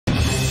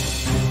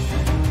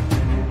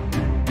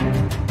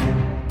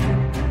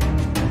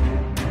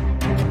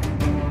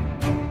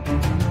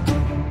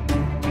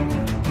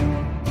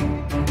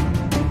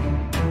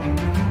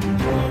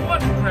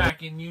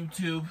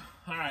YouTube?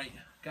 Alright,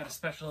 got a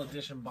special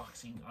edition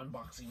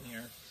unboxing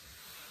here.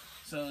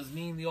 So it's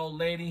me and the old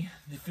lady,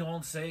 the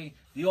fiancé,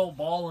 the old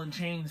ball and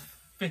chain's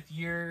 5th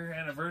year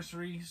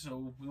anniversary.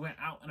 So we went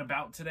out and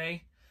about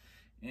today.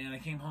 And I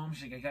came home,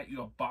 she's like, I got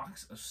you a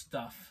box of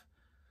stuff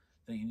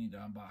that you need to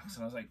unbox.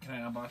 And I was like, can I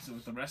unbox it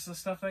with the rest of the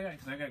stuff I got?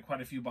 Because I got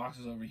quite a few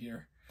boxes over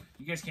here.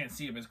 You guys can't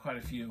see it, but it's quite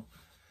a few.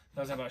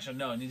 I was like, I should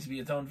know, it needs to be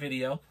its own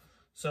video.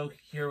 So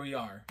here we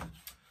are.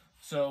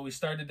 So we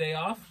started the day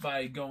off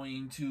by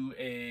going to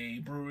a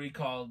brewery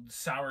called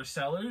Sour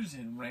Cellars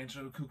in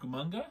Rancho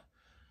Cucamonga.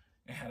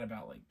 It had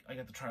about, I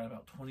got to try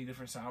about 20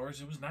 different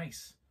sours. It was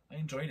nice. I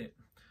enjoyed it.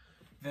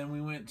 Then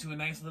we went to a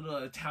nice little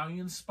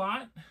Italian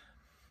spot.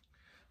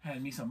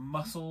 Had me some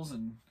mussels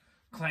and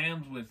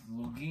clams with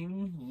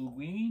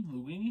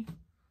linguine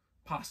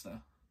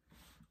pasta.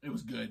 It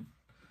was good.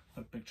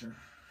 Put a picture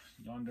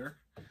yonder.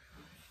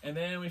 And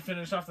then we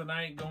finished off the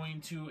night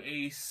going to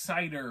a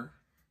cider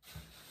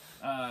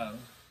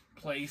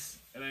place,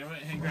 and I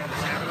went and grabbed a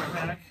sample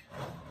pack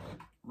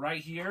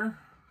right here,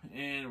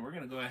 and we're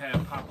gonna go ahead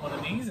and pop one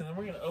of these, and then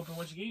we're gonna open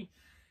what she gave.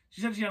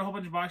 She said she had a whole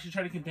bunch of boxes. She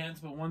tried to condense,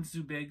 but one's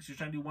too big. She was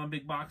trying to do one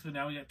big box, but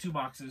now we got 2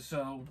 boxes.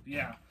 So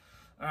yeah,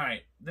 all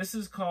right. This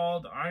is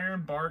called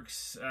Iron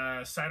Barks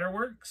Cider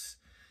Works,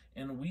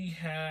 and we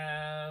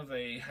have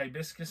a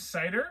hibiscus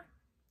cider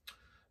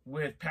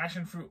with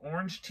passion fruit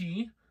orange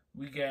tea.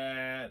 We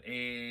got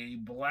a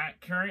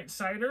black currant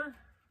cider.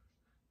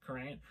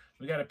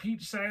 We got a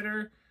peach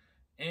cider,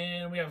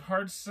 and we have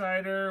hard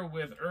cider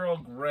with Earl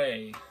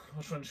Grey.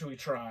 Which one should we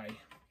try?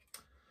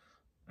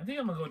 I think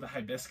I'm gonna go with the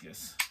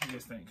hibiscus. What do you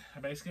guys think?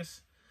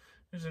 Hibiscus?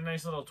 There's a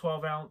nice little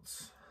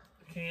 12-ounce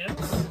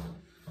cans.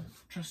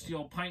 Trusty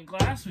old pint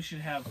glass. We should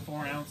have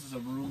 4 ounces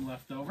of room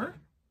left over.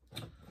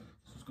 So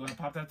let's go ahead and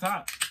pop that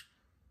top.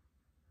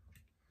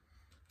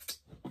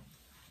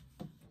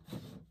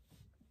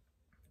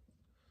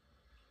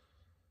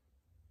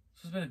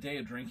 So it's been a day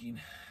of drinking.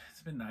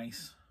 It's been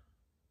nice.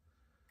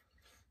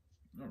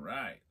 All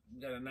right, we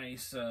got a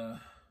nice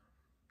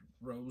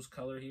rose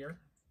color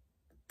here.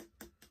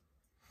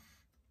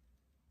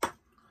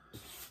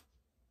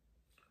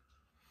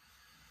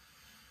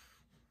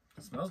 It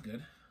smells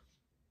good.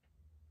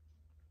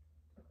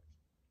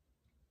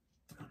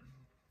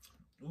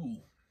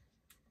 Ooh.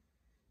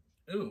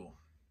 Ooh.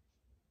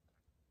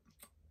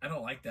 I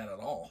don't like that at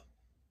all.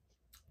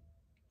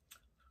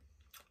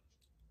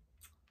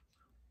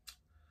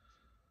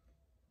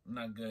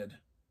 Not good.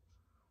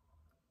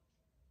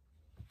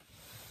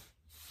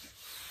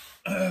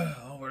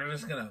 Oh, we're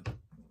just gonna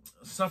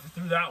suffer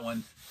through that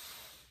one.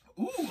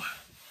 Ooh.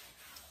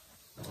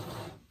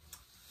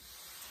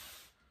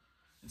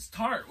 It's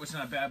tart, which is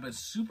not bad, but it's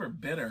super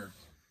bitter.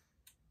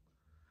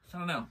 I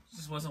don't know. This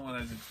just wasn't what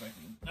I was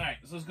expecting. Alright,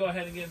 so let's go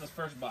ahead and get in this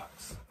first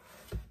box.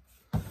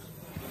 What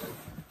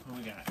do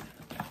we got?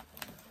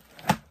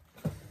 I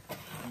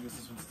guess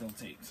this one still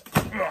takes.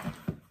 Ugh.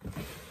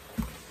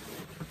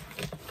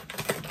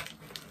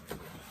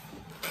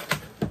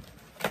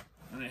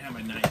 I didn't have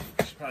my knife.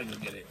 I should probably go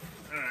get it.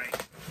 Alright,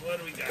 what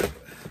do we got?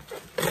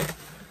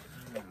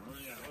 What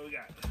do we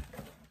got?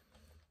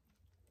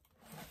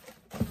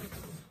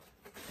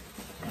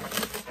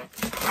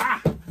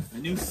 Ah! A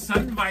new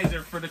sun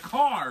visor for the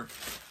car.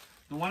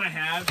 The one I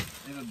have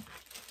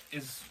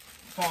is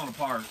falling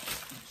apart.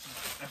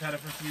 I've had it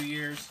for a few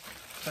years,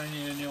 so I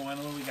need a new one.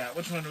 What do we got?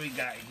 Which one do we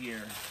got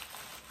here?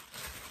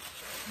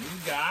 We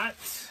got...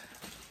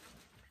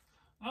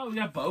 Oh, we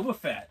got Boba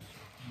Fett.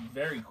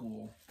 Very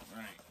cool.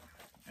 Alright.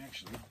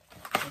 Actually,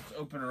 let's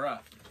open her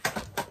up.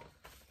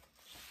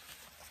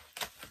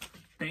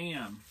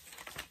 Bam.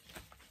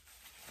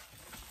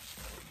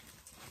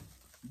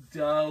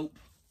 Dope.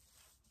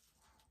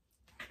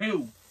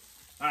 Cool.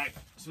 Alright,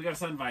 so we got a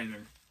sun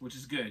visor, which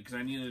is good, because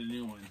I needed a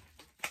new one.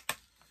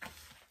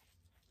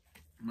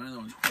 My other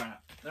one's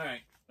crap.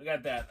 Alright, we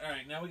got that.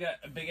 Alright, now we got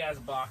a big-ass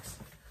box.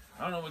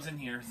 I don't know what's in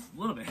here. It's a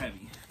little bit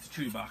heavy. It's a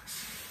chewy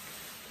box.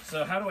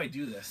 So how do I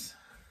do this?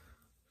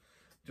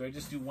 Do I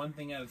just do one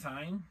thing at a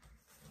time?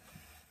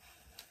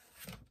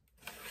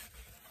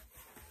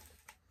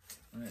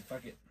 Alright,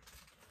 fuck it.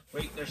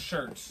 Wait, there's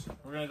shirts.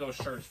 We're gonna go with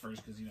shirts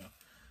first, because, you know.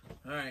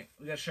 Alright,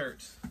 we got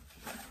shirts.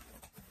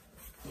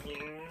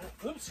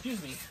 Oops,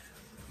 excuse me.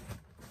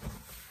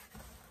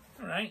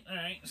 Alright,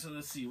 so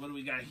let's see. What do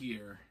we got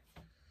here?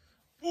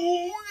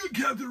 Oh,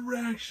 Captain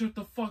Rex, shut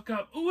the fuck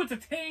up. Oh, it's a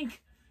tank.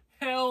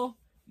 Hell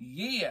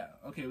yeah.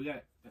 Okay, we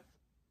got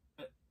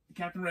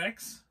Captain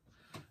Rex.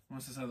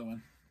 What's this other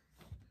one?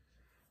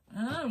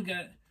 Oh, we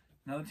got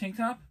another tank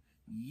top.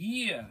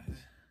 Yeah.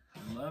 I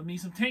love me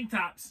some tank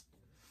tops.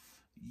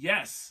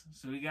 Yes.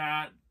 So we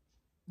got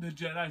the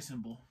Jedi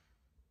symbol.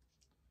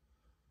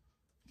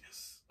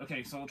 Yes.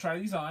 Okay, so we'll try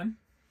these on.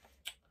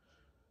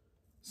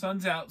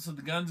 Sun's out, so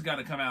the gun's got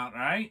to come out, all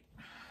right?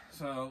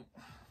 So,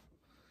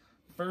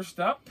 first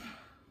up,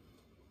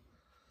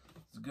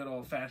 it's a good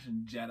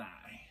old-fashioned Jedi.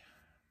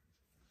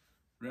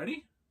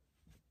 Ready?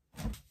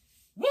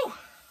 Woo!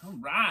 All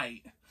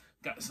right.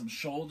 Got some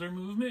shoulder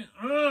movement.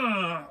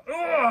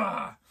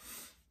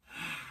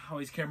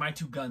 always carry my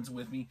 2 guns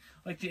with me.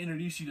 I'd like to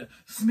introduce you to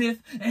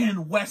Smith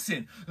and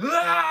Wesson.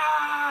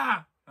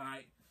 Ah! All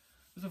right.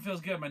 This one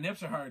feels good. My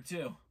nips are hard,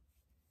 too.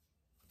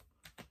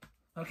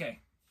 Okay.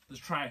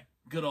 Let's try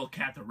good old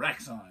Captain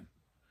Rex on.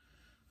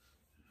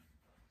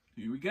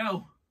 Here we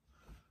go.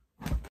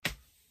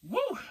 Woo!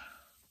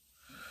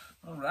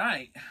 All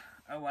right.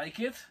 I like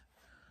it.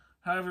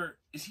 However,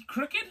 is he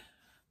crooked?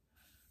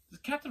 Does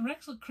Captain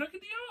Rex look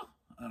crooked to y'all?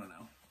 I don't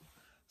know.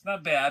 It's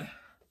not bad.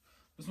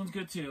 This one's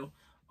good too.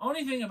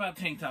 Only thing about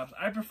tank tops,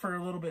 I prefer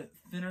a little bit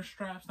thinner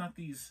straps, not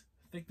these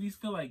thick. These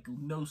feel like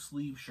no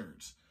sleeve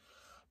shirts.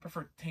 I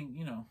prefer tank,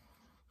 you know.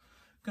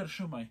 Gotta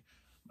show my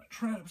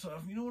traps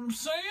off, you know what I'm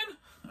saying?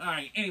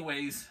 Alright,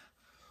 anyways,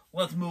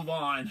 let's move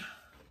on.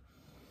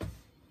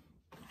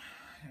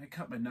 I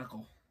cut my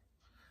knuckle.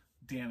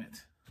 Damn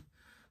it.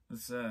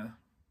 Let's, you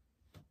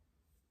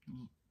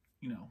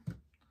know.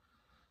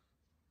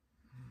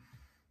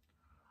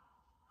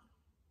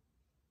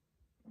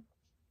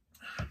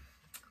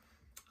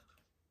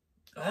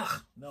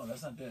 Ugh, no,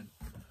 that's not good.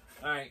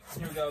 Alright,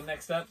 here we go.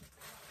 Next up,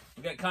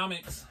 we got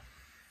comics.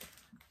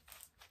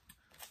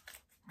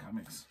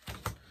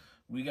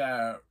 We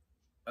got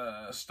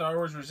Star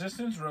Wars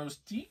Resistance, Rose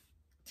Tico.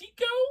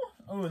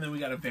 Oh, and then we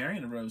got a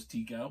variant of Rose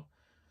Tico.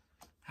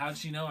 How'd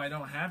she know I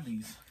don't have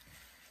these?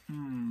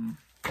 And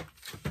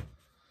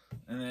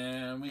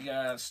then we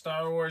got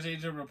Star Wars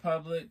Age of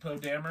Republic, Poe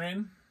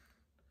Dameron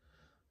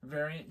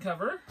variant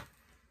cover.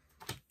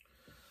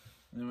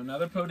 And then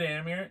another Poe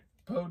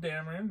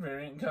Dameron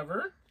variant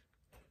cover.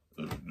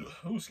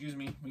 Oh, excuse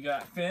me. We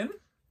got Finn.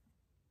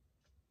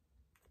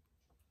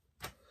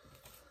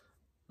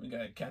 We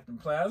got Captain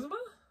Phasma.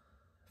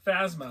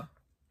 I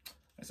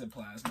said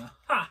Plasma.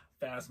 Ha!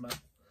 Phasma.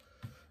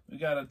 We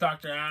got a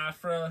Dr.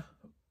 Aphra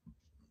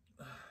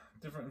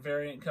different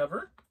variant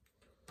cover.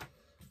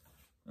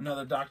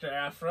 Another Dr.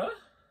 Aphra.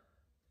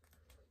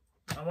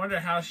 I wonder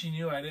how she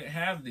knew I didn't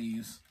have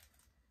these.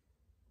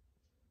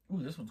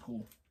 Ooh, this one's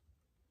cool.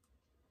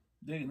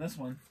 Digging this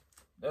one.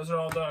 Those are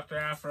all Dr.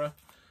 Aphra.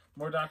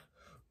 More Dr.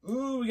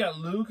 Ooh, we got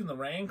Luke and the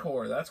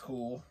Rancor. That's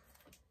cool.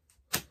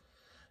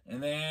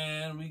 And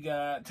then we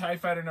got TIE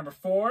Fighter number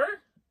 4.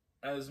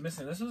 I was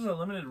missing. This was a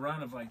limited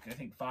run of, like, I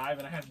think 5,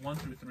 and I had 1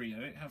 through 3. I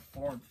didn't have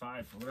 4 and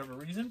 5 for whatever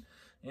reason,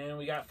 and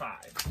we got 5.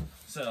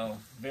 So,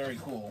 very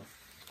cool.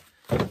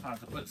 I'll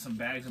have to put some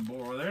bags in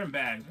board. Well, they're in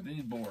bags, but they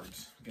need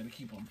boards. Got to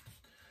keep them.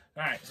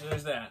 All right, so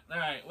there's that. All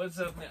right, what's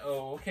up now?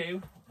 Oh,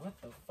 okay.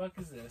 What the fuck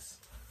is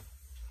this?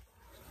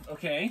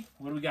 Okay,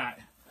 what do we got?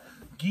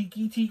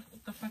 Geeky T.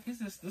 What the fuck is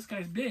this? This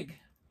guy's big.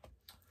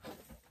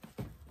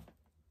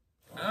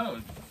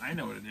 Oh, I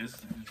know what it is.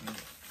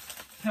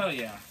 Hell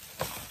yeah.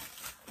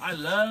 I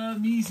love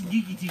me some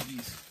Geeky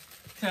Tikis.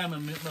 Time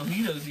of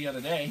mojitos the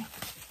other day.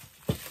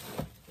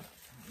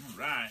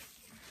 Alright.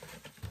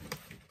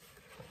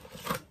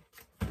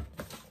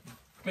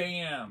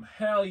 Bam.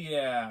 Hell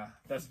yeah.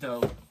 That's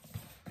dope.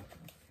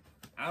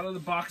 Out of the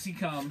box he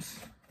comes.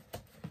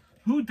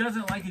 Who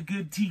doesn't like a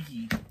good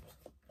tiki?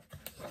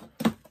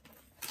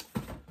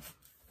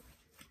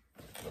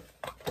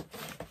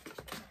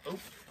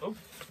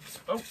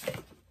 Oh.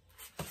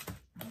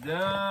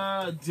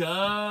 The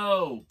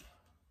dope.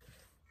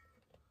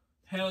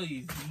 Hell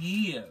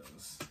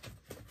yes.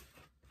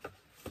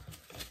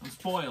 I'm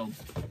spoiled.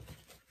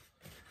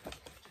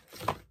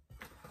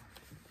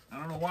 I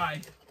don't know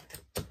why,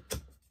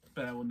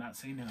 but I will not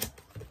say no.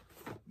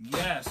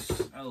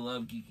 Yes, I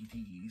love Geeky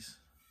Tikis.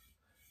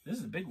 This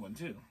is a big one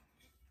too.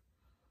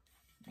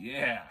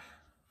 Yeah,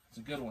 it's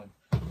a good one.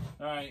 All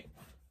right,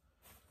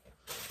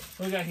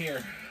 what we got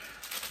here?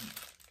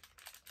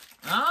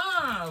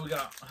 We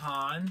got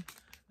Han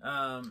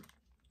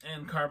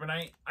and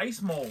Carbonite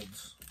ice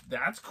molds.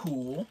 That's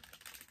cool.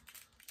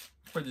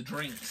 For the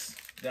drinks.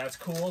 That's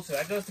cool. So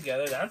that goes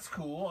together. That's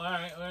cool. All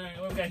right.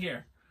 What we got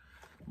here?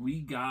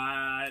 We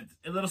got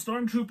a little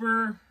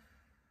Stormtrooper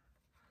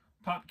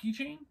pop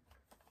keychain.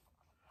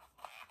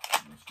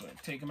 Let's go ahead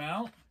and take them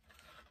out.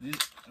 This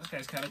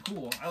guy's kind of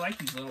cool. I like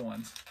these little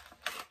ones.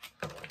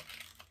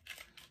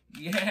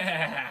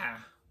 Yeah.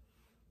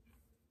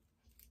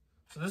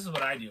 So this is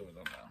what I do with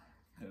them though.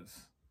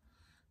 Because,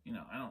 you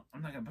know,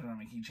 I'm not going to put it on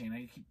my keychain.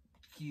 I keep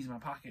keys in my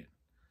pocket.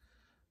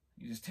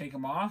 You just take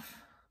them off.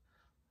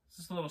 It's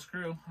just a little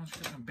screw.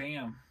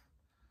 Bam.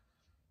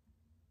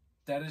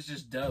 That is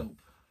just dope.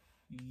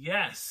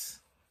 Yes.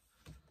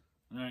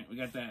 All right, we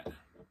got that.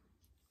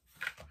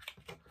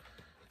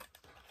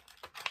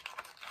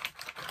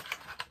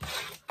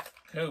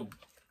 Cool.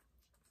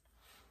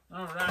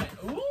 All right.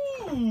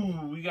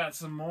 Ooh, we got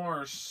some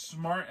more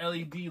smart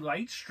LED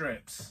light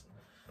strips.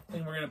 I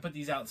think we're going to put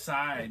these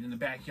outside in the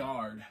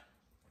backyard.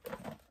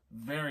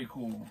 Very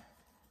cool.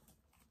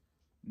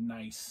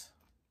 Nice.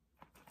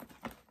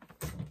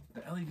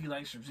 The LED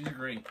light strips, these are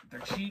great. They're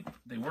cheap.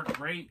 They work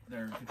great.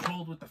 They're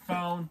controlled with the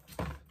phone.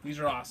 These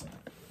are awesome.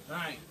 All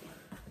right.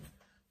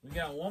 We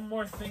got one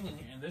more thing in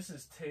here, and this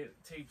is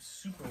taped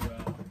super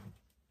well.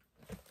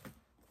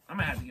 I'm going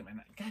to have to get my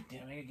knife. God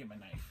damn, I got to get my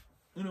knife.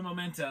 Uno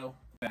momento.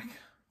 Back.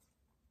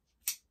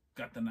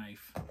 Got the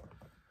knife.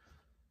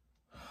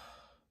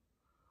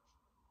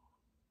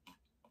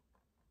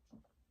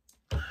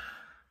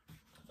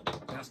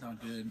 That's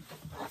not good.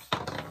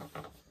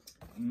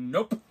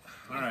 Nope.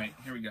 All right,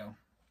 here we go.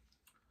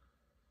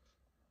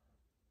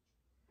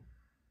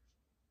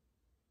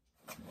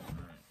 All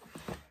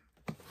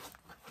right.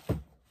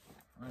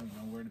 I don't even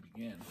know where to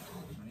begin.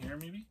 Right here,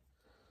 maybe?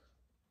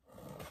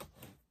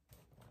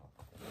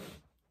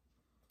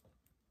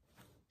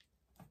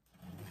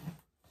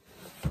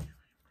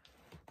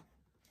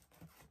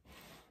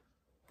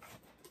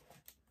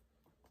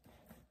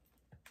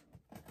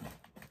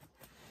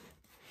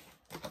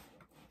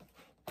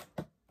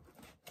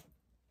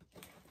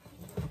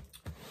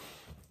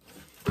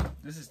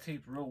 This is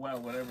taped real well,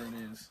 whatever it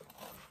is.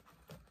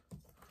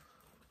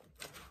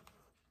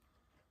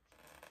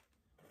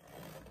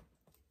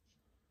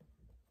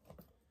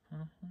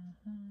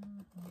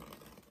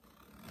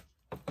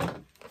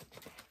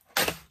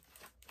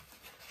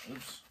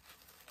 Oops.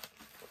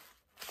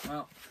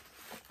 Well,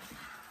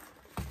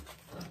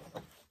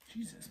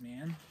 Jesus,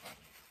 man.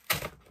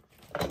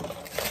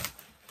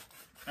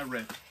 I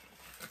ripped.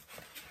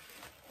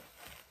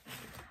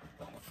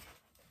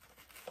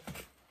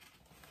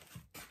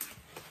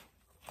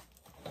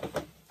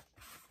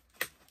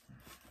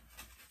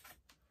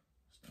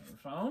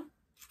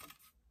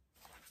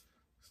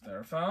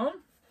 Styrofoam.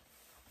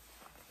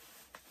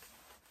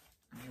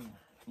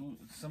 Ooh,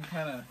 some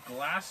kind of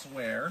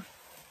glassware.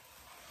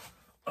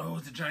 Oh,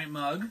 it's a giant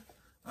mug.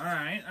 All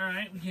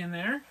right, we get in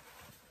there.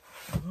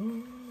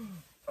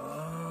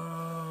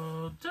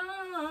 Oh, duh.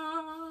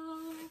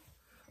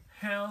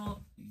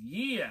 Hell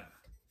yeah.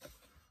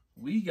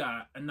 We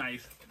got a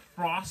nice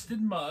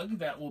frosted mug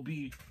that will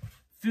be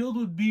filled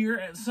with beer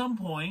at some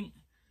point.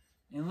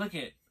 And look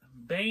at,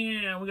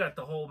 bam, we got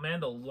the whole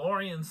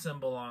Mandalorian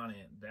symbol on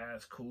it.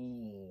 That's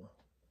cool.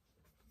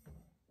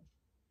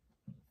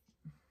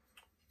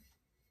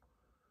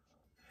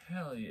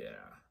 Hell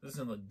yeah. This is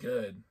gonna look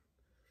good.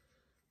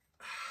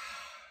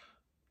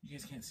 You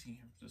guys can't see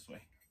him this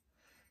way.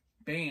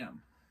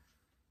 Bam.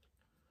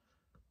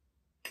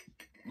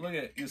 Look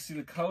at it. You see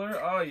the color?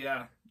 Oh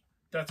yeah.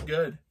 That's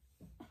good.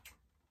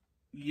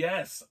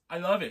 Yes. I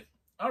love it.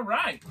 All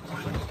right.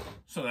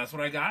 So that's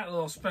what I got. A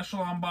little special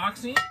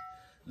unboxing.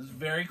 This is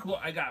very cool.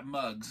 I got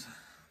mugs.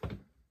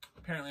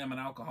 Apparently I'm an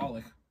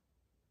alcoholic.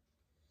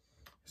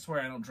 I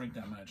swear I don't drink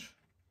that much.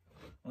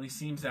 Only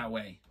seems that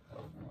way.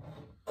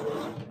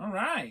 All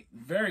right.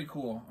 Very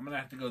cool. I'm going to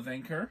have to go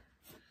thank her.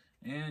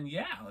 And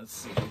yeah, let's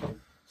see.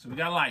 So we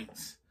got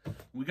lights.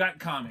 We got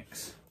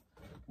comics.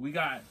 We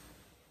got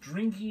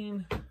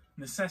drinking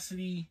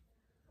necessity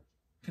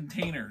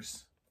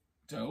containers.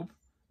 Dope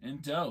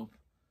and dope.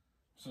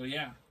 So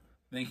yeah.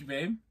 Thank you,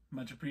 babe.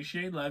 Much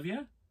appreciated. Love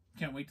you.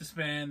 Can't wait to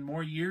spend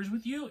more years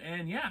with you.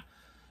 And yeah.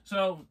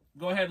 So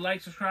go ahead,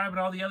 like, subscribe, and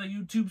all the other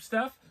YouTube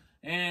stuff.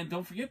 And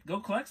don't forget, go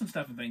collect some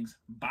stuff and things.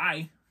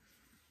 Bye.